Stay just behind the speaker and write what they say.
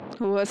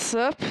What's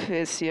up?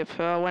 It's your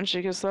pal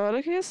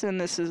Wenchicus, and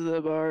this is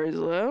The Bar is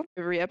Low.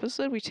 Every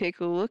episode, we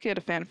take a look at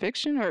a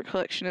fanfiction or a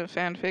collection of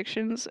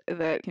fanfictions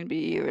that can be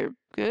either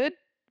good,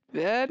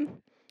 bad,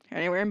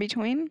 anywhere in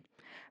between,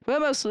 but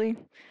mostly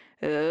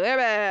they're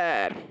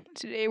bad.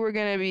 Today, we're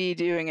going to be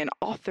doing an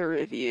author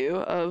review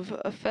of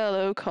a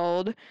fellow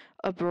called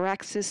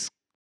Abraxas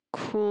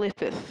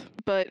Qlippoth,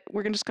 but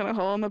we're just gonna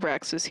call him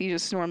Abraxas. He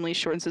just normally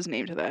shortens his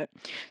name to that.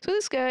 So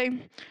this guy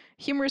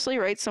humorously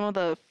writes some of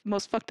the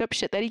most fucked up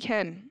shit that he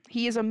can.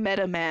 He is a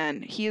meta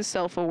man. He is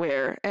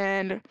self-aware,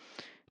 and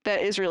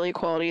that is really a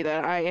quality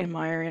that I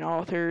admire in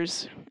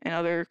authors and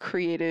other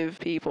creative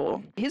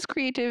people. His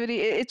creativity,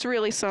 it's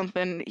really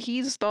something.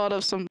 He's thought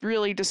of some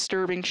really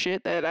disturbing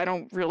shit that I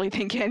don't really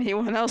think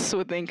anyone else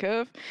would think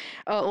of.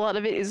 A lot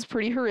of it is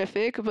pretty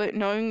horrific, but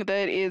knowing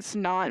that it's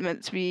not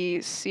meant to be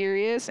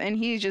serious, and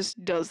he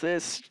just does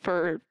this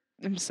for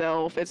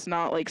himself. It's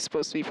not like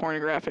supposed to be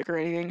pornographic or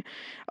anything.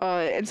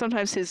 And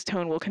sometimes his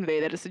tone will convey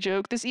that it's a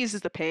joke. This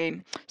eases the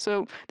pain.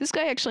 So this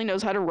guy actually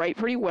knows how to write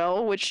pretty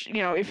well, which,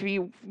 you know, if he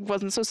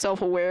wasn't so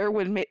self-aware,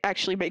 would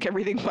actually make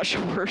everything much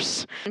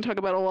worse. We're going to talk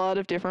about a lot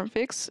of different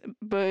fics,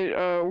 but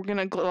we're going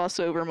to gloss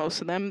over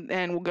most of them,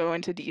 and we'll go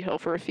into detail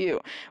for a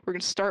few. We're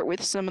going to start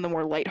with some of the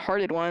more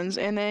lighthearted ones,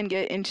 and then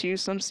get into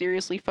some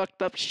seriously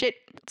fucked up shit.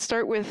 Let's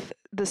start with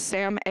the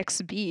Sam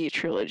XB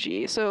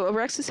trilogy. So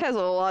Abraxas has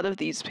a lot of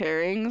these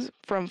pairings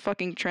from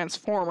fucking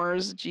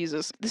Transformers.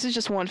 Jesus. This is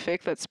just one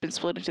fic that's been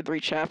split into 3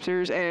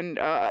 chapters, and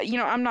you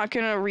know, I'm not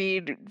gonna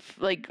read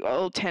like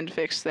all 10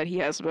 fics that he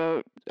has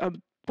about a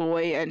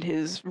boy and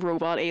his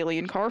robot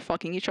alien car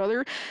fucking each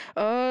other.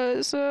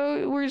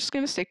 So we're just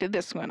gonna stick to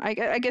this one.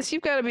 I guess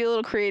you've got to be a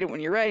little creative when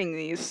you're writing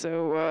these,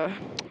 so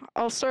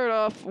I'll start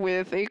off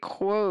with a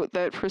quote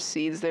that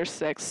precedes their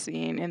sex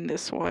scene in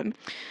this one.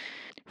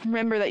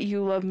 Remember that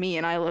you love me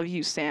and I love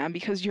you, Sam,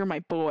 because you're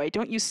my boy.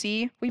 Don't you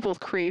see? We both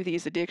crave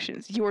these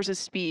addictions. Yours is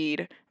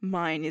speed,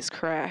 mine is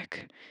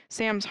crack.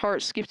 Sam's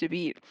heart skipped a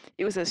beat.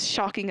 It was as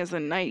shocking as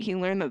the night he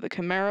learned that the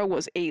Chimera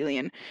was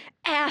alien.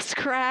 Ass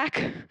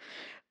crack!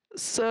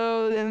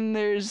 So then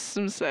there's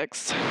some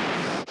sex.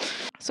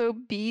 So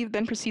B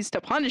then proceeds to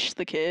punish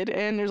the kid,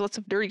 and there's lots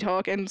of dirty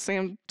talk, and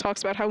Sam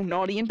talks about how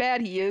naughty and bad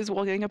he is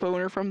while getting a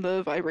boner from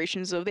the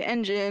vibrations of the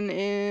engine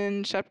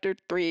in chapter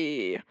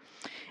 3.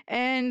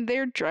 And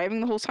they're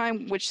driving the whole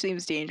time, which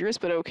seems dangerous,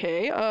 but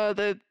okay.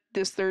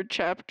 This 3rd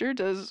chapter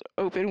does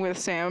open with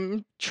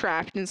Sam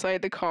trapped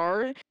inside the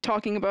car,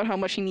 talking about how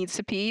much he needs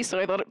to pee, so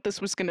I thought this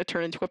was going to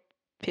turn into a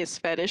piss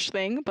fetish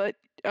thing, but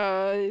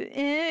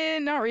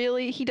not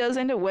really. He does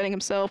end up wetting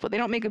himself, but they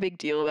don't make a big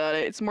deal about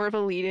it. It's more of a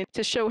lead-in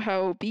to show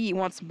how B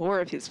wants more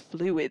of his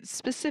fluids,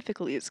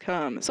 specifically his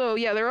cum. So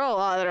yeah, there are a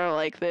lot that are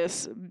like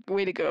this.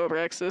 Way to go,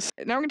 Abraxas.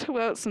 Now we're gonna talk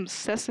about some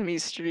Sesame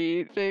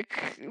Street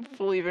fic,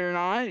 believe it or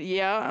not.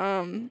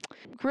 Yeah,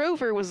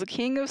 Grover was the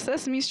king of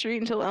Sesame Street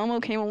until Elmo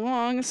came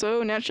along,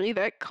 so naturally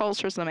that calls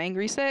for some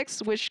angry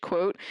sex, which,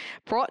 quote,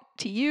 brought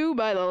to you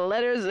by the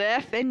letters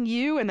F and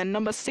U and the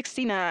number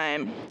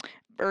 69.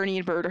 Ernie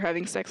and Bert are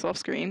having sex off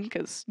screen,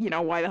 because, you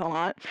know, why the hell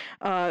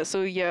not?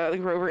 So yeah,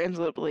 Grover ends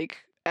up, like,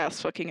 ass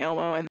fucking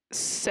Elmo and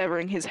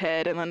severing his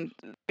head and then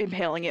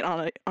impaling it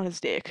on his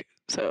dick.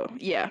 So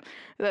yeah,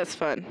 that's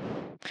fun.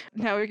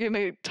 Now we're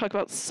gonna talk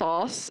about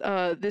sauce.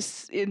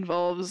 This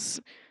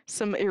involves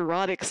some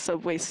erotic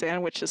Subway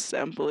sandwich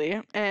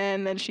assembly,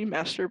 and then she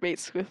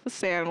masturbates with the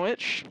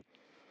sandwich.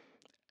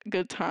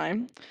 Good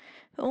time.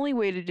 The only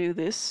way to do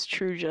this,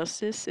 true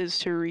justice, is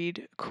to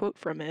read a quote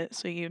from it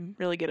so you can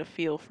really get a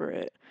feel for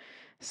it.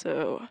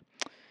 So,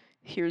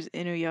 here's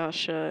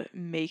Inuyasha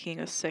making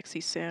a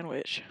sexy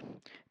sandwich.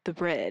 The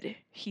bread,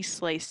 he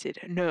sliced it.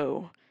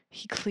 No,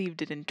 he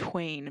cleaved it in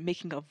twain,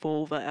 making a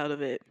vulva out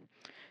of it.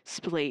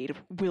 Splayed,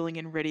 willing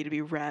and ready to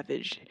be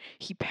ravaged,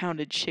 he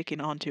pounded chicken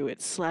onto it,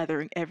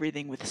 slathering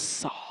everything with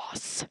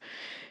sauce.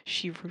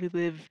 She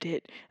relived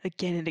it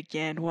again and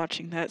again,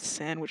 watching that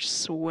sandwich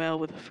swell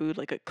with food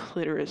like a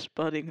clitoris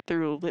budding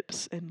through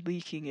lips and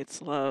leaking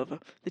its love.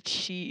 The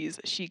cheese,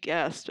 she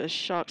gasped as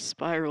shock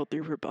spiraled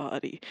through her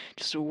body,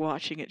 just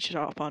watching it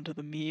chop onto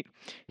the meat.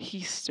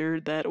 He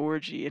stirred that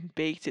orgy and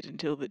baked it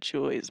until the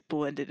joys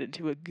blended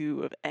into a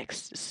goo of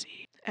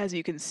ecstasy. As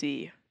you can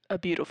see, a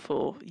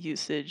beautiful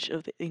usage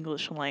of the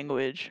English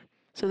language.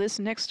 So this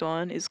next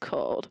one is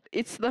called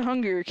It's the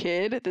Hunger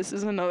Kid. This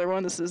is another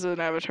one. This is an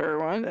Avatar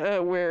one,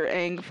 where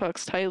Aang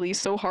fucks Ty Lee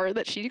so hard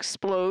that she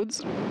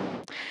explodes.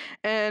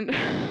 And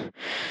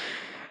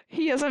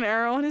he has an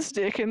arrow on his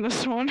dick in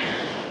this one.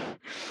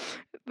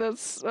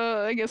 That's,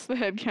 I guess, the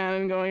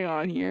headcanon going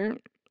on here.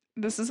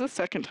 This is the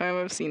 2nd time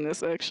I've seen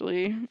this,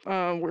 actually,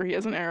 where he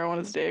has an arrow on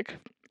his dick.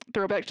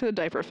 Throwback to the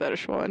diaper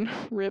fetish one.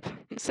 Rip.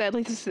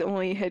 Sadly, this is the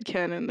only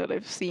headcanon that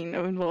I've seen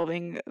of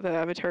involving the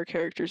Avatar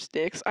characters'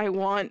 dicks. I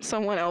want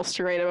someone else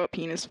to write about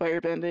penis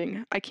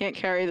firebending. I can't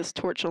carry this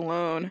torch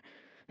alone.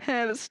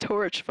 This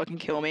torch fucking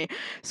kill me.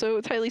 So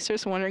Ty Lee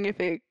starts wondering if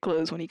it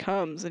glows when he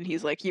comes, and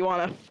he's like, you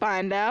wanna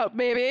find out,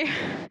 baby?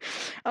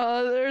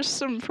 There's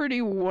some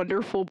pretty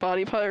wonderful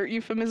body part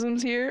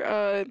euphemisms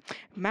here.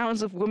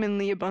 Mounds of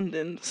womanly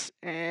abundance,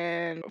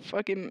 and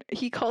fucking,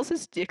 he calls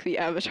his dick the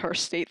avatar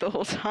state the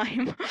whole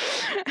time.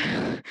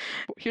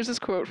 Here's this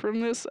quote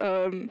from this.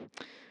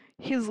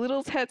 His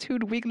little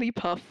tattooed wiggly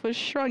puff was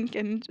shrunk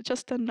and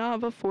just a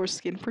knob of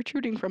foreskin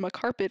protruding from a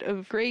carpet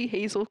of gray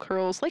hazel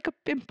curls like a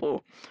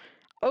pimple.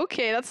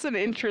 Okay, that's an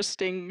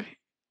interesting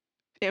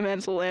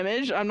mental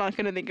image. I'm not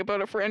gonna think about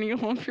it for any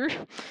longer.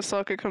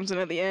 Sokka comes in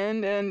at the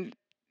end and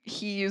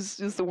he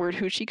uses the word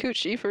hoochie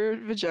coochie for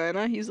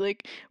vagina. He's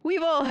like,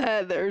 we've all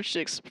had the urge to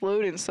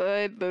explode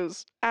inside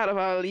those out of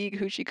our league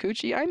hoochie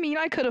coochie. I mean,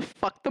 I could have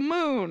fucked the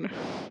moon.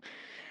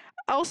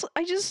 Also,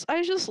 I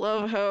just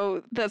love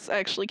how that's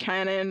actually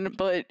canon,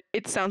 but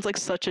it sounds like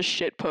such a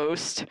shit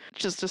post.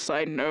 Just a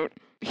side note.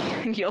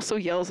 He also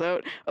yells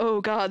out, "Oh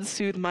God,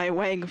 soothe my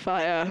wang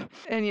fire!"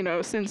 And you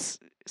know, since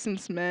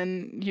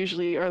men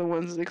usually are the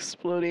ones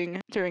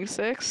exploding during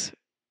sex,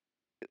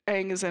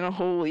 Aang is in a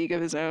whole league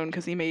of his own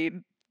because he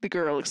made the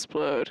girl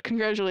explode.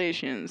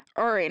 Congratulations.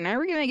 Alright, now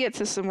we're gonna get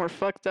to some more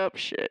fucked up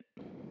shit.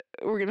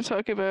 We're gonna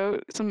talk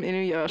about some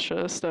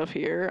Inuyasha stuff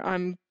here.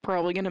 I'm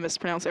probably gonna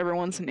mispronounce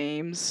everyone's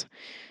names,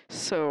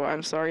 so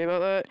I'm sorry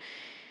about that.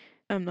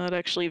 I'm not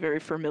actually very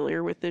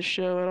familiar with this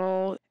show at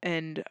all,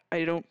 and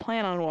I don't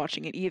plan on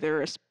watching it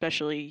either,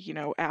 especially, you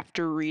know,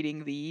 after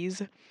reading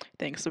these.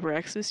 Thanks,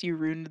 Abraxas, you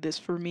ruined this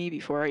for me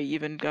before I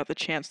even got the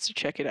chance to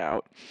check it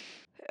out.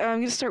 I'm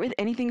gonna start with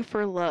Anything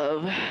for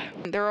Love.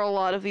 There are a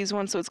lot of these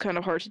ones, so it's kind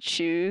of hard to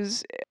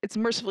choose. It's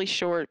mercifully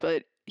short,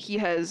 but he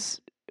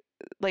has,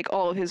 like,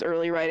 all of his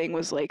early writing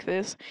was like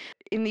this.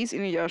 In these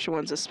Inuyasha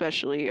ones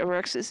especially,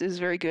 Abraxas is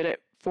very good at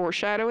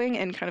foreshadowing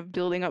and kind of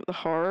building up the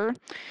horror.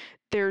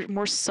 They're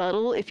more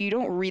subtle. If you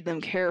don't read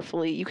them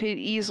carefully, you could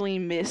easily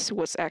miss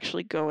what's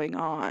actually going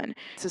on.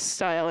 It's a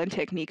style and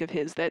technique of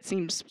his that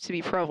seems to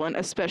be prevalent,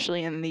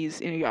 especially in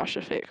these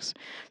Inuyasha fics.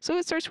 So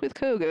it starts with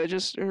Koga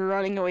just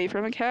running away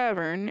from a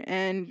cavern,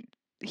 and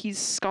he's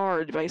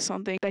scarred by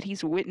something that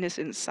he's witnessed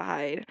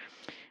inside.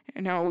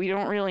 Now, we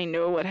don't really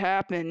know what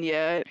happened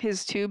yet.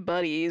 His two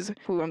buddies,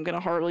 who I'm gonna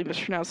horribly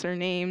mispronounce their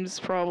names,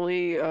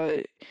 probably,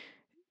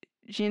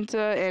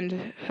 Jinta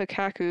and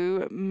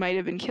Hikaku might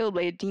have been killed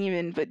by a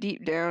demon, but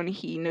deep down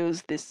he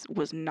knows this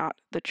was not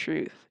the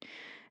truth.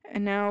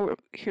 And now,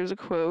 here's a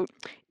quote.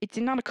 It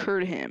did not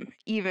occur to him,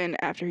 even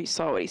after he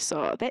saw what he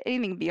saw, that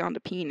anything beyond a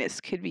penis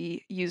could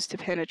be used to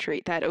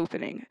penetrate that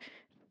opening,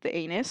 the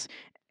anus,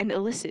 and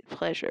elicit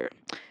pleasure.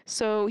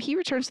 So he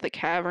returns to the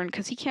cavern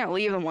because he can't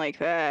leave them like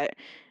that.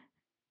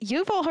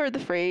 You've all heard the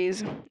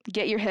phrase,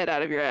 get your head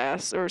out of your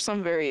ass, or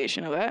some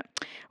variation of that.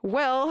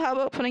 Well, how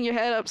about putting your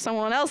head up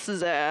someone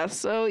else's ass?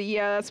 So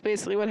yeah, that's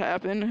basically what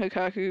happened.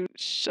 Hikaku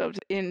shoved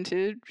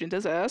into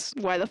Jinta's ass.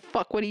 Why the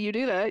fuck would you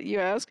do that, you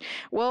ask?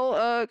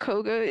 Well,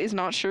 Koga is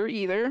not sure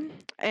either,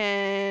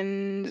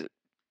 and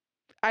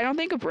I don't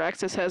think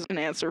Abraxas has an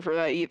answer for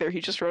that either.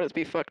 He just wrote it to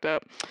be fucked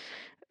up.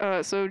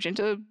 So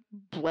Jinta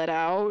bled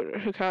out,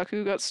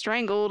 Hikaku got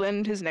strangled,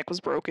 and his neck was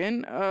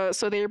broken.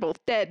 So they are both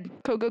dead.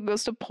 Koga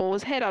goes to pull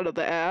his head out of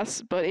the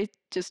ass, but it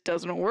just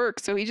doesn't work,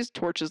 so he just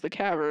torches the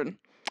cavern.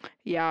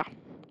 Yeah.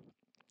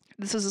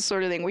 This is the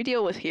sort of thing we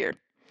deal with here.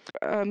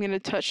 I'm gonna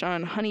touch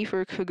on Honey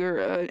for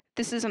Kagura.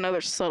 This is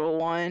another subtle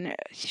one.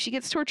 She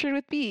gets tortured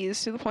with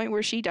bees to the point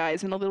where she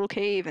dies in a little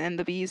cave, and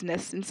the bees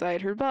nest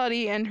inside her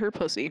body and her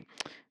pussy.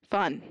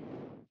 Fun.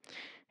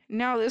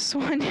 Now this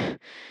one...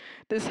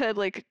 This had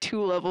like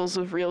 2 levels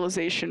of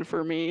realization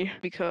for me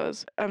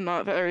because I'm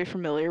not very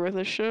familiar with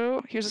the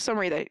show. Here's a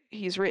summary that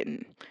he's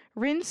written.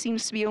 Rin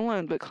seems to be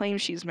alone but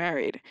claims she's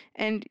married,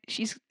 and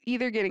she's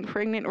either getting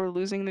pregnant or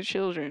losing the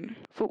children.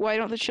 But why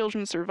don't the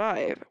children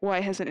survive? Why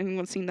hasn't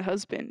anyone seen the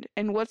husband?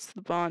 And what's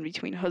the bond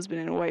between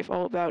husband and wife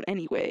all about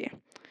anyway?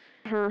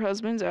 Her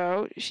husband's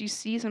out. She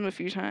sees him a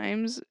few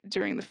times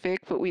during the fic,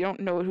 but we don't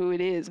know who it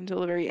is until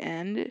the very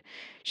end.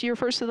 She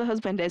refers to the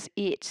husband as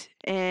it,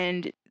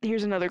 and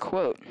here's another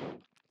quote.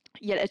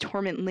 Yet a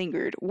torment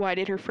lingered. Why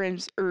did her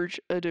friends urge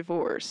a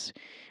divorce?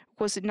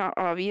 Was it not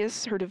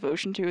obvious, her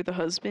devotion to the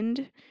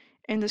husband?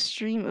 And the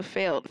stream of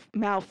failed,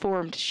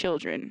 malformed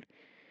children?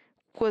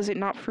 Was it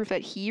not proof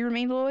that he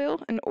remained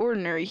loyal? An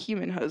ordinary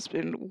human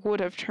husband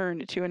would have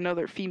turned to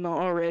another female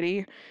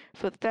already,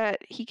 but that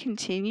he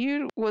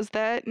continued, was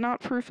that not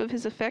proof of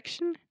his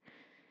affection?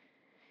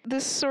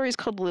 This story is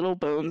called Little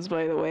Bones,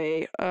 by the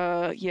way.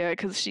 Yeah,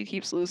 because she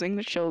keeps losing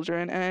the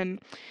children,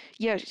 and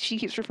yeah, she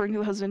keeps referring to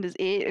the husband as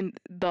it, and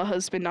the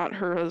husband, not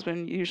her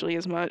husband, usually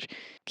as much.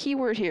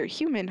 Keyword here,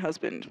 human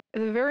husband.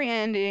 At the very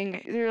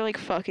ending, they're like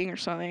fucking or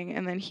something,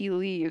 and then he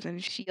leaves,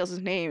 and she yells his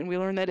name, and we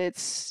learn that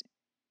it's,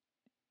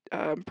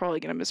 I'm probably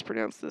gonna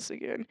mispronounce this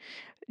again,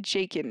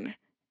 Jaken.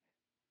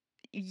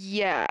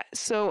 Yeah,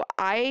 so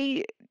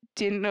I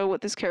didn't know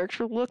what this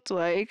character looked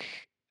like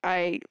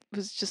I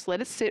was just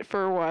let it sit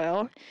for a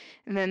while,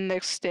 and then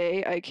next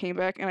day I came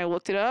back and I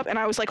looked it up, and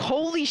I was like,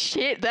 holy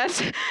shit,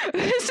 this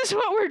is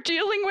what we're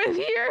dealing with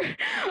here?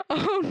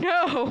 Oh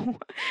no,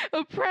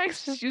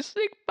 Abraxas, you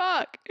sick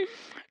fuck.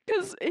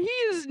 Because he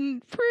is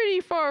pretty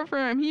far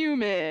from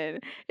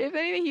human. If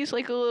anything, he's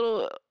like a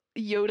little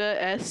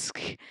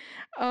Yoda-esque.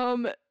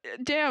 Damn,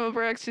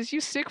 Abraxas,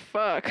 you sick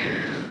fuck.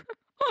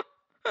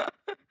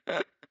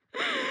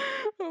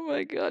 Oh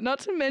my god. Not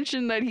to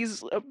mention that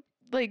he's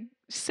like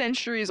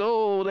centuries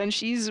old and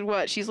she's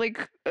what? She's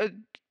like a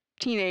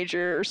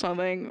teenager or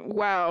something.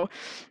 Wow.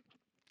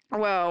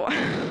 Wow.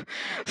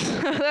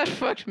 That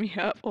fucked me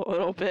up a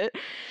little bit.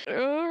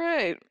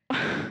 Alright.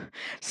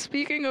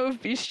 Speaking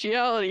of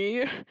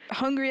bestiality,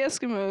 Hungry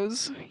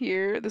Eskimos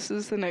here. This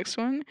is the next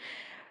one.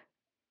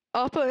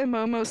 Appa and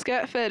Momo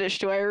scat fetish.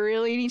 Do I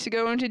really need to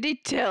go into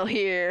detail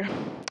here?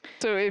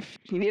 So if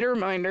you need a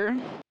reminder,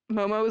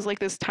 Momo is like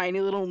this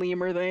tiny little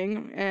lemur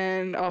thing,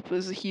 and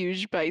Appa's a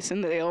huge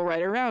bison that they all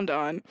ride around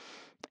on.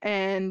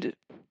 And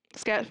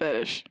scat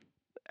fetish.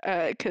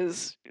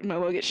 Because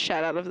Momo gets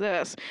shot out of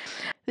this.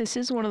 This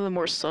is one of the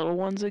more subtle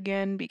ones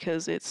again,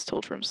 because it's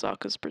told from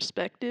Sokka's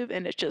perspective,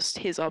 and it's just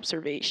his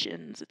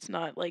observations. It's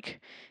not like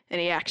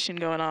any action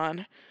going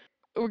on.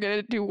 We're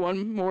gonna do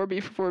one more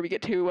before we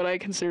get to what I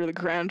consider the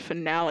grand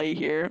finale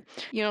here.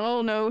 You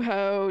all know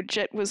how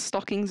Jet was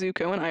stalking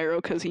Zuko and Iroh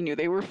because he knew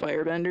they were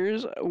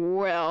firebenders.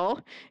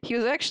 Well, he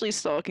was actually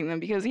stalking them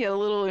because he had a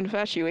little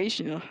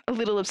infatuation, a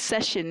little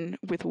obsession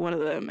with one of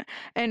them.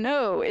 And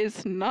no,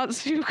 it's not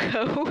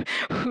Zuko,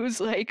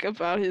 who's like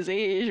about his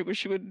age,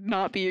 which would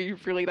not be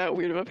really that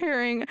weird of a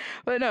pairing.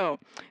 But no,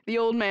 the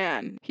old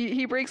man.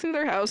 He breaks into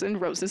their house and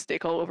rubs his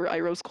dick all over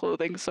Iroh's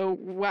clothing. So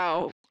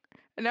wow.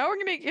 And now we're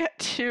gonna get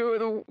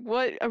to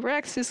what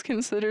Abraxas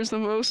considers the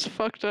most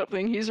fucked up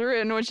thing he's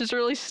written, which is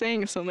really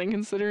saying something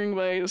considering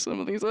by some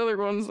of these other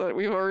ones that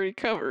we've already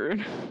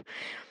covered.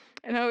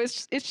 And now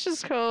it's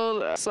just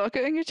called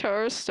Sokka and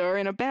Katara Star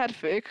in a Bad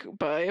Fic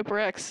by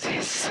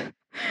Abraxas.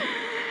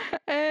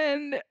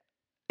 And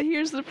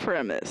here's the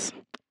premise.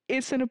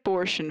 It's an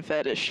abortion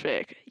fetish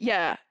fic.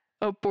 Yeah,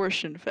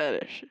 abortion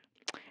fetish.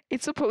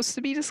 It's supposed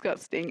to be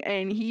disgusting,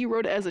 and he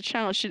wrote it as a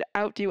challenge to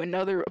outdo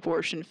another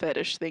abortion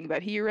fetish thing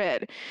that he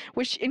read,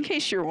 which, in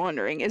case you're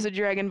wondering, is a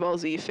Dragon Ball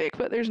Z fic,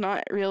 but there's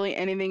not really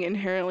anything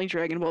inherently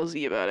Dragon Ball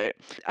Z about it.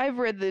 I've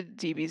read the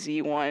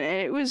DBZ one,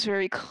 and it was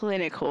very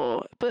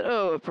clinical, but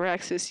oh,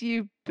 Abraxas,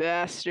 you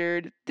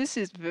bastard, this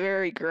is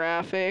very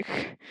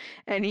graphic,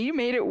 and he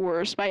made it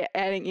worse by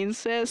adding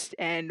incest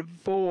and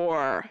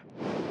vor.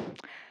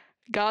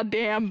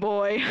 Goddamn,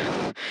 boy.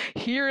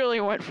 He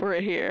really went for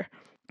it here.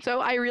 So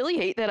I really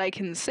hate that I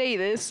can say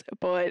this,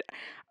 but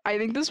I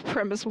think this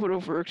premise would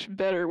have worked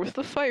better with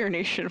the Fire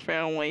Nation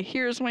family.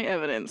 Here's my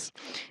evidence.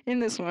 In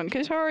this one,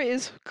 Katara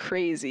is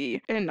crazy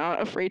and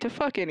not afraid to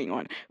fuck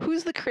anyone.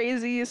 Who's the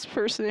craziest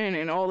person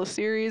in all the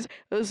series?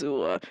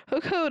 Azula.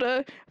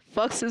 Hakoda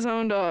fucks his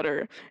own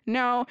daughter.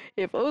 Now,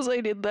 if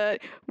Ozai did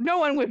that, no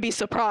one would be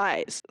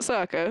surprised.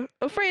 Sokka,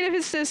 afraid of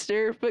his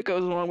sister, but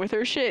goes along with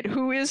her shit.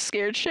 Who is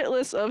scared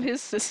shitless of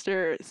his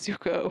sister?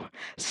 Zuko.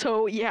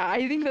 So yeah,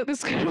 I think that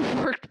this could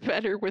have worked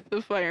better with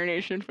the Fire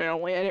Nation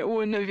family, and it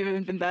wouldn't have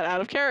even been that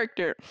out of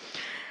character.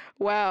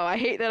 Wow, I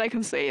hate that I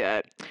can say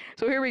that.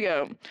 So here we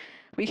go.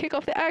 We kick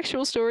off the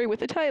actual story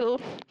with the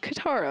title,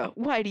 Katara,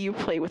 why do you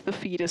play with the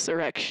fetus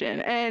erection?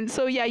 And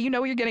so yeah, you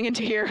know what you're getting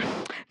into here.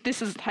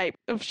 This is the type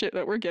of shit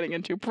that we're getting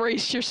into.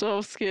 Brace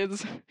yourselves,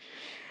 kids.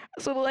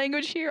 So the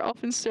language here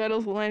often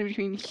straddles the line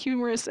between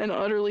humorous and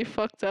utterly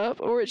fucked up,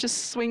 or it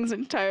just swings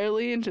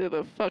entirely into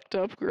the fucked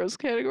up gross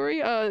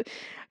category.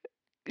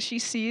 She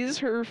sees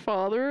her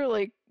father,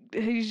 like,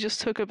 he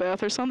just took a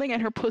bath or something,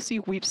 and her pussy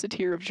weeps a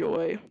tear of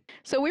joy.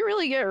 So we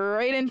really get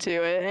right into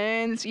it,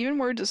 and it's even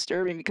more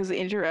disturbing because the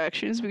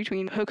interactions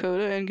between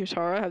Hakoda and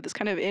Katara have this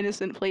kind of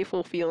innocent,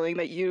 playful feeling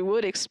that you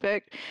would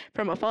expect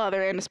from a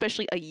father, and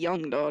especially a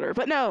young daughter.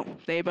 But no,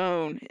 they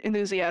bone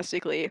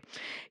enthusiastically.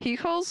 He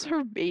calls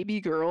her baby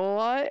girl a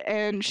lot,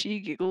 and she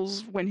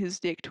giggles when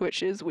his dick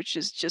twitches, which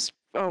is just,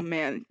 oh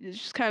man, it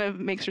just kind of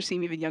makes her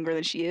seem even younger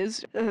than she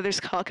is. There's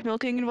cock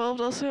milking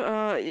involved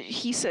also.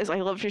 He says,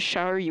 I love to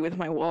shower you with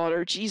my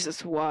water.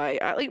 Jesus, why?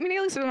 At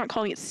least they're not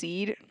calling it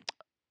seed.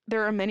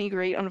 There are many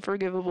great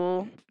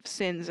unforgivable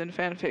sins in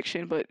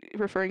fanfiction, but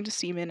referring to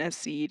semen as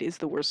seed is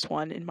the worst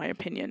one, in my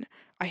opinion.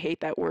 I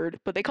hate that word,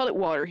 but they call it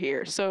water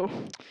here, so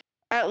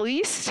at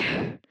least,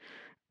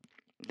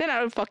 then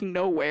out of fucking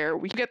nowhere,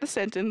 we get the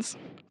sentence.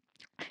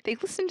 They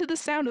listen to the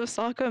sound of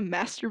Sokka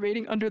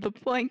masturbating under the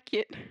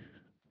blanket.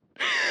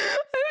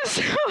 I'm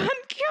so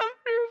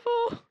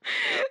uncomfortable.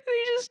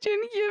 They just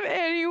didn't give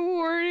any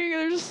warning.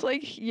 They're just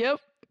like, yep,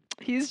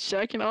 he's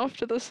jacking off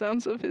to the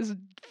sounds of his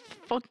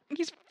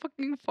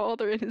fucking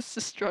father and his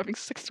sister having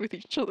sex with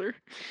each other.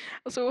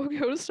 So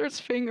Hakoda starts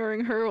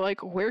fingering her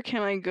like, where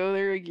can I go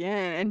there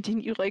again? And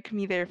didn't you like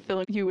me there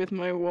filling you with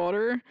my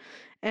water?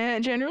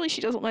 And generally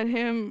she doesn't let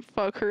him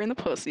fuck her in the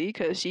pussy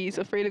because she's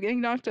afraid of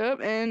getting knocked up.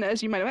 And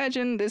as you might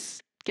imagine,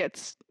 this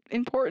gets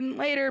important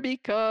later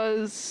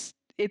because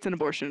it's an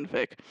abortion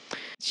fic.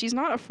 She's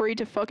not afraid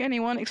to fuck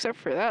anyone except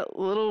for that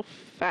little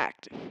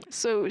fact.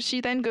 So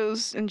she then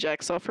goes and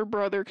jacks off her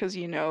brother because,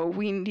 you know,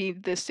 we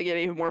need this to get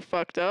even more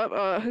fucked up.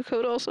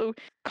 Hakoda also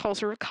calls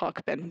her a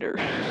cockbender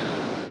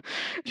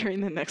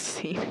during the next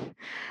scene.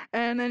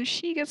 And then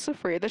she gets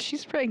afraid that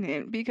she's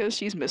pregnant because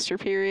she's missed her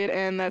period,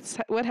 and that's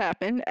what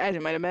happened, as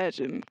you might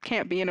imagine.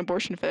 Can't be an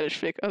abortion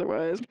fetish fic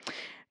otherwise.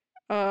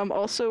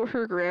 Also,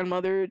 her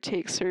grandmother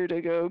takes her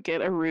to go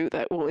get a root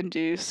that will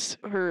induce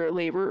her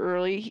labor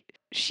early.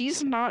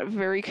 She's not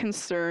very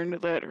concerned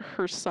that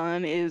her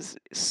son is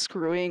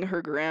screwing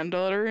her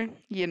granddaughter.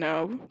 You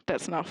know,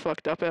 that's not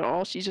fucked up at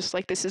all. She's just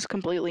like, this is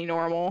completely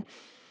normal.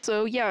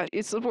 So yeah,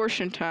 it's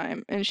abortion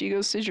time, and she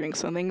goes to drink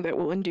something that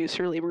will induce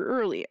her labor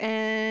early.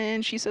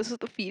 And she says that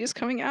the fetus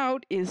coming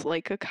out is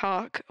like a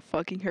cock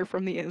fucking her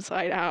from the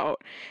inside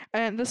out.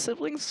 And the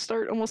siblings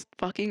start almost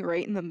fucking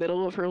right in the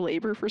middle of her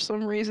labor for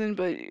some reason,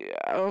 but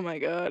oh my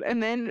god.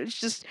 And then it's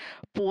just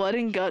blood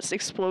and guts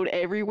explode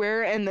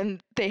everywhere, and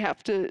then they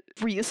have to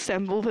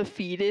reassemble the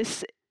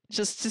fetus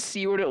just to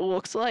see what it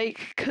looks like,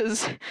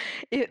 because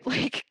it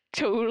like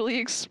totally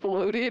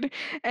exploded.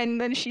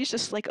 And then she's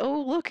just like, oh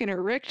look, an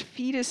erect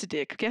fetus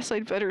dick, guess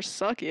I'd better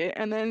suck it.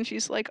 And then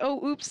she's like,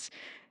 oh oops,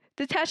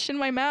 detached in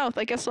my mouth,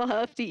 I guess I'll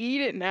have to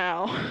eat it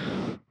now.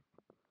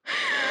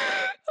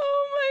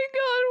 Oh my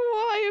god,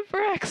 why,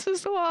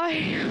 Abraxas,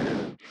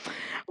 why?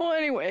 Well,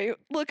 anyway,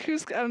 look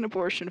who's got an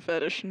abortion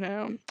fetish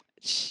now.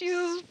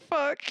 Jesus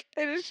fuck.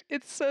 And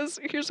it says,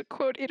 here's a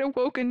quote, it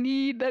awoke a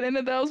need that in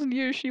 1,000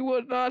 years she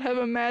would not have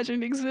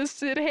imagined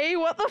existed. Hey,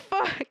 what the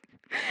fuck?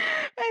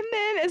 And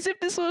then, as if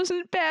this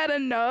wasn't bad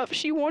enough,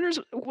 she wonders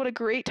what a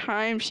great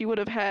time she would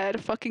have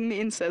had fucking the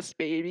incest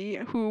baby,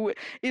 who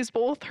is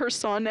both her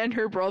son and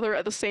her brother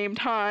at the same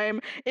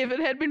time, if it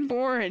had been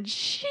born.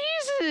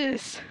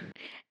 Jesus!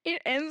 It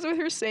ends with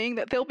her saying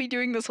that they'll be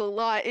doing this a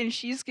lot, and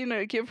she's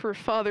gonna give her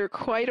father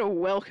quite a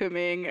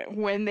welcoming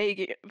when they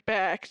get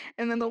back.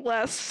 And then the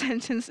last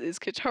sentence is,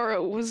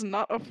 Katara was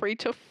not afraid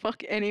to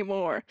fuck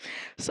anymore.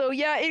 So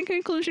yeah, in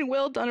conclusion,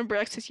 well done,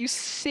 Abraxas, you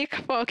sick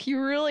fuck.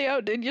 You really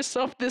outdid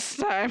yourself this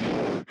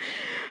time.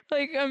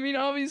 Like, I mean,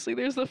 obviously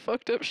there's the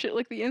fucked up shit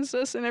like the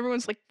incest and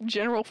everyone's like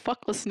general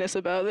fucklessness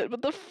about it,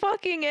 but the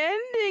fucking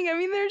ending, I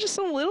mean, there are just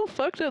some little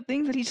fucked up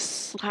things that he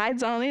just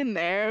slides on in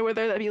there,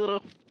 whether that be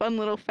little fun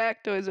little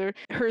factoids or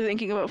her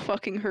thinking about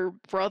fucking her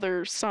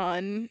brother's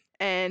son,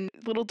 and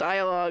little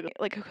dialogue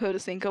like Hakoda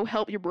saying, go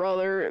help your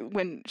brother,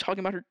 when talking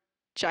about her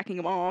jacking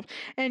him off,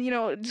 and, you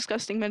know,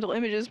 disgusting mental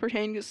images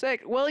pertaining to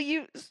sex. Well,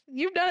 you've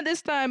done it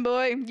this time,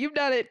 boy. You've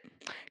done it.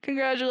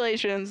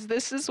 Congratulations.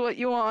 This is what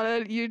you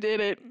wanted. You did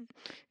it.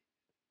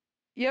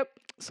 Yep.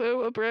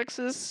 So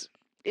Abraxas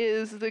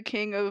is the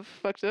king of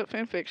fucked up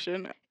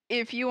fanfiction.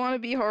 If you want to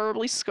be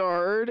horribly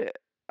scarred,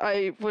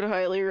 I would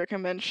highly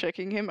recommend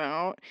checking him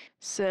out.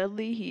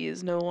 Sadly, he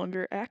is no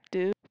longer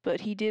active,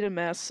 but he did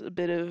amass a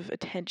bit of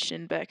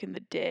attention back in the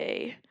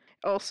day.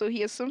 Also,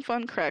 he has some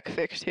fun crack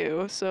fic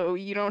too, so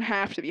you don't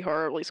have to be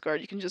horribly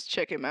scarred. You can just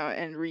check him out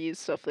and read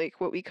stuff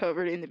like what we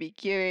covered in the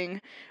beginning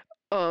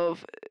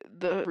of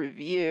the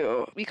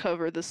review. We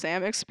covered the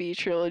Sam XP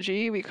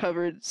trilogy, we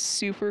covered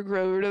Super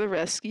Grover to the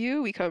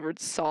Rescue, we covered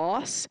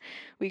Sauce,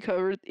 we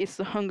covered It's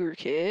the Hunger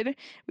Kid,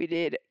 we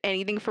did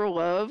Anything for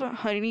Love,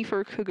 Honey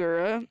for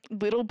Kagura,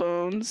 Little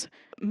Bones,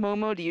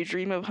 Momo, Do You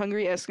Dream of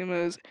Hungry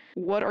Eskimos,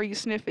 What Are You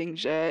Sniffing,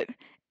 Jet,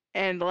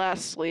 and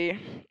lastly,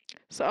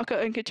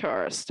 Sokka and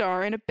Katara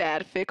star in a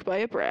bad fic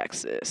by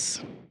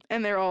Abraxas.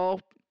 And they're all,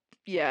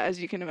 yeah,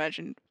 as you can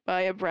imagine,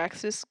 by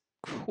Abraxas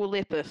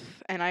Qlippoth,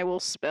 and I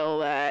will spell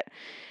that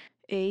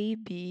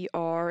Abraxas.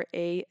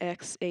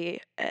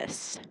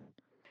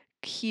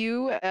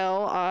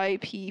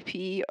 Qlippoth.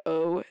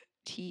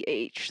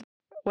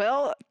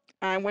 Well,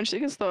 I'm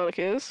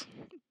HelveticaNeue.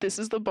 This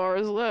is The Bar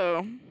is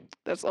Low.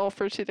 That's all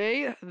for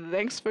today.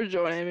 Thanks for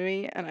joining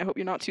me, and I hope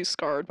you're not too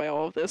scarred by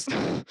all of this.